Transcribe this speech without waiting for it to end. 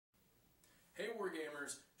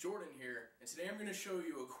gamers, Jordan here, and today I'm going to show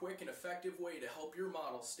you a quick and effective way to help your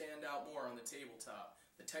model stand out more on the tabletop.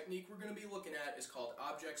 The technique we're going to be looking at is called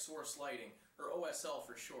Object Source Lighting, or OSL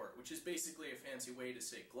for short, which is basically a fancy way to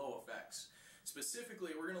say glow effects.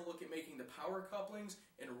 Specifically, we're going to look at making the power couplings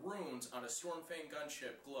and runes on a Stormfang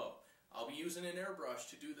gunship glow. I'll be using an airbrush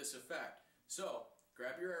to do this effect. So,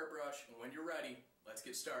 grab your airbrush, and when you're ready, let's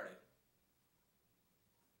get started.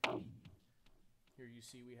 Here you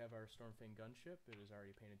see we have our Stormfang gunship. It is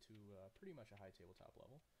already painted to pretty much a high tabletop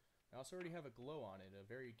level. I also already have a glow on it, a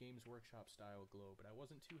very Games Workshop style glow, but I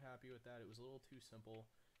wasn't too happy with that. It was a little too simple.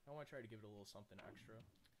 I want to try to give it a little something extra.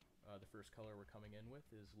 The first color we're coming in with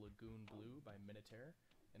is Lagoon Blue by Minotaur,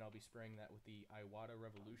 and I'll be spraying that with the Iwata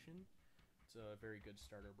Revolution. It's a very good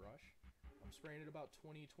starter brush. I'm spraying it about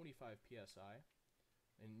 20-25 psi,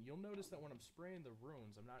 and you'll notice that when I'm spraying the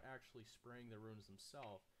runes, I'm not actually spraying the runes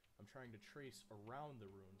themselves. I'm trying to trace around the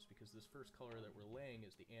runes, because this first color that we're laying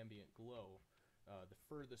is the ambient glow, the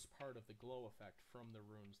furthest part of the glow effect from the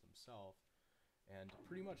runes themselves. And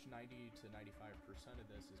pretty much 90-95% of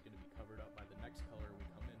this is going to be covered up by the next color we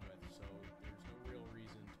come in with, so there's no real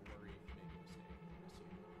reason to worry if you make a mistake,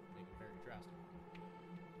 unless you make a very drastic one.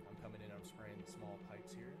 I'm coming in, I'm spraying the small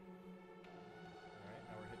pipes here. Alright,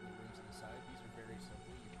 now we're hitting the runes on the side. These are very simple.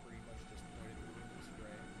 You pretty much just point at the rune and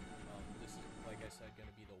spray. This is, like I said, going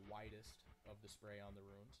to be the widest of the spray on the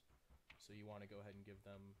runes. So you want to go ahead and give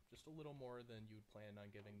them just a little more than you would plan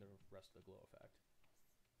on giving the rest of the glow effect.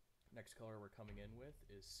 Next color we're coming in with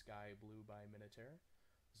is Sky Blue by Minotaur.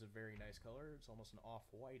 It's a very nice color. It's almost an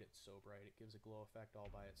off-white. It's so bright it gives a glow effect all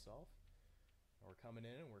by itself. And we're coming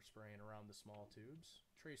in and we're spraying around the small tubes,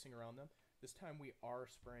 tracing around them. This time we are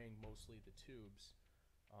spraying mostly the tubes.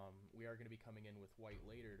 We are going to be coming in with white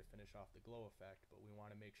later to finish off the glow effect, but we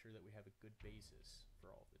want to make sure that we have a good basis for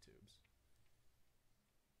all of the tubes.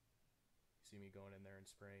 You see me going in there and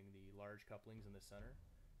spraying the large couplings in the center.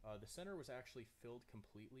 The center was actually filled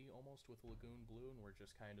completely almost with Lagoon Blue, and we're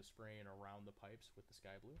just kind of spraying around the pipes with the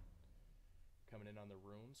Sky Blue. Coming in on the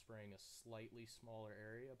runes, spraying a slightly smaller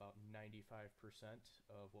area, about 95%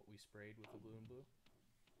 of what we sprayed with Lagoon Blue.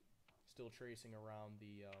 Still tracing around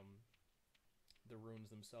the runes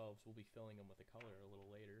themselves. We'll be filling them with a color a little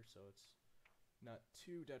later, so it's not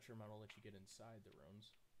too detrimental that you get inside the runes.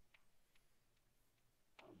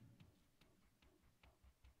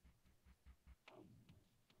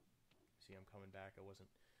 See, I'm coming back. I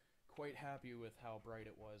wasn't quite happy with how bright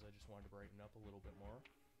it was. I just wanted to brighten up a little bit more.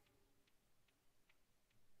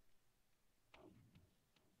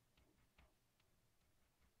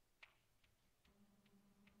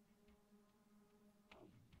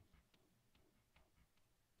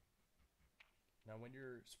 Now when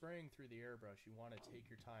you're spraying through the airbrush, you want to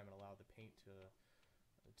take your time and allow the paint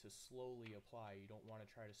to slowly apply. You don't want to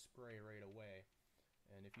try to spray right away.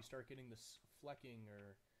 And if you start getting this flecking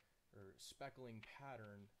or speckling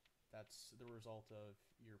pattern, that's the result of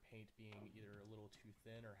your paint being either a little too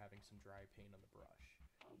thin or having some dry paint on the brush.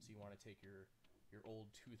 So you want to take your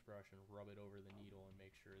old toothbrush and rub it over the needle and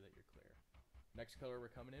make sure that you're clear. Next color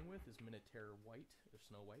we're coming in with is Minotaur White, or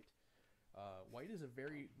Snow White. White is a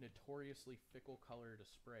very notoriously fickle color to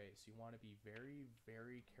spray, so you want to be very,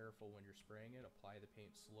 very careful when you're spraying it. Apply the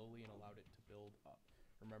paint slowly and allow it to build up.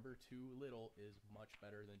 Remember, too little is much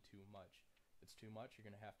better than too much. If it's too much, you're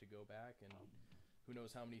going to have to go back, and who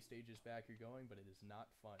knows how many stages back you're going, but it is not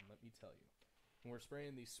fun, let me tell you. When we're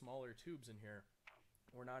spraying these smaller tubes in here,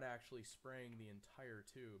 we're not actually spraying the entire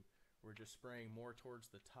tube. We're just spraying more towards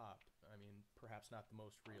the top. I mean, perhaps not the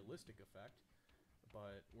most realistic effect,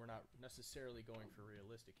 but we're not necessarily going for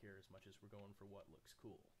realistic here as much as we're going for what looks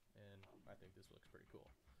cool, and I think this looks pretty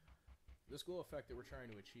cool. This glow effect that we're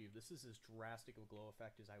trying to achieve, this is as drastic of a glow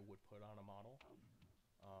effect as I would put on a model.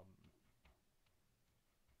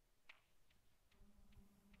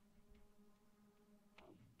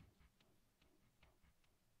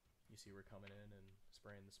 You see we're coming in and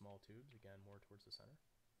spraying the small tubes, again more towards the center.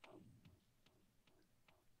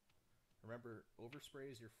 Remember,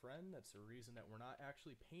 overspray is your friend. That's the reason that we're not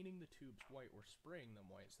actually painting the tubes white, we're spraying them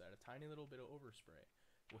white, so that a tiny little bit of overspray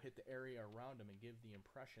will hit the area around them and give the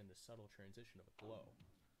impression, the subtle transition of a glow.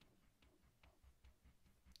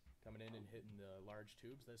 Coming in and hitting the large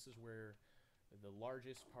tubes, this is where the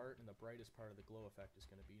largest part and the brightest part of the glow effect is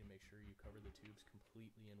going to be, to make sure you cover the tubes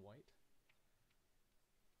completely in white.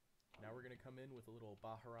 Now we're going to come in with a little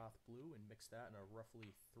Baharoth Blue and mix that in a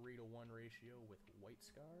roughly 3-to-1 ratio with White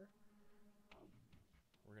Scar.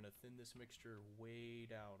 We're going to thin this mixture way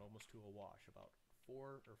down, almost to a wash, about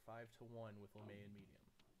 4 or 5-to-1 with Lamé and medium.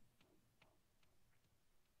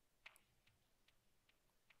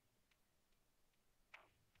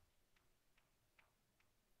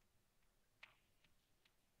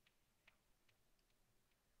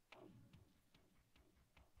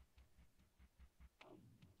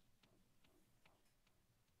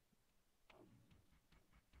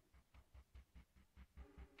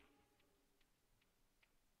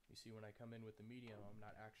 see when I come in with the medium, I'm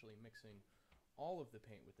not actually mixing all of the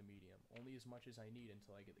paint with the medium, only as much as I need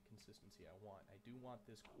until I get the consistency I want. I do want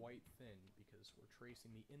this quite thin because we're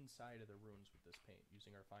tracing the inside of the runes with this paint,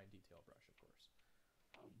 using our fine detail brush, of course.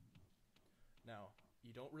 Now,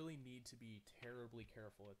 you don't really need to be terribly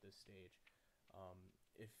careful at this stage.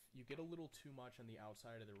 If you get a little too much on the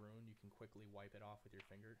outside of the rune, you can quickly wipe it off with your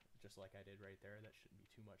finger, just like I did right there. That shouldn't be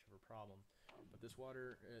too much of a problem. But this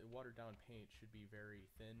watered down paint should be very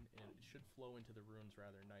thin, and it should flow into the runes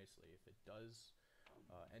rather nicely. If it does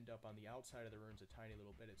end up on the outside of the runes a tiny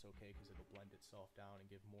little bit, it's okay because it'll blend itself down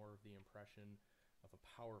and give more of the impression of a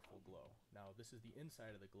powerful glow. Now, this is the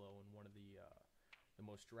inside of the glow, and one of the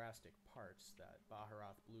most drastic parts. That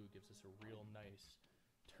Baharoth blue gives us a real nice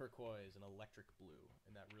turquoise and electric blue,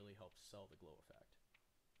 and that really helps sell the glow effect.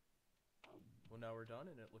 Well, now we're done,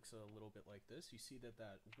 and it looks a little bit like this. You see that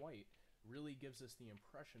white really gives us the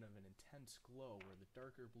impression of an intense glow, where the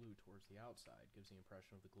darker blue towards the outside gives the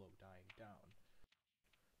impression of the glow dying down.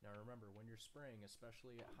 Now remember, when you're spraying,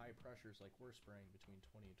 especially at high pressures like we're spraying between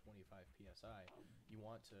 20 and 25 psi, you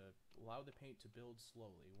want to allow the paint to build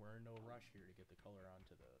slowly. We're in no rush here to get the color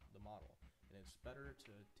onto the model, and it's better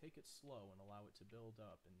to take it slow and allow it to build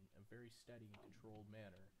up in a very steady and controlled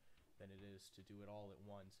manner than it is to do it all at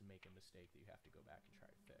once and make a mistake that you have to go back and try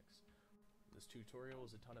to fix. This tutorial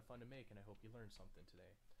was a ton of fun to make, and I hope you learned something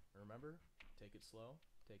today. Remember, take it slow,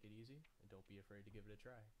 take it easy, and don't be afraid to give it a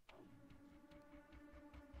try.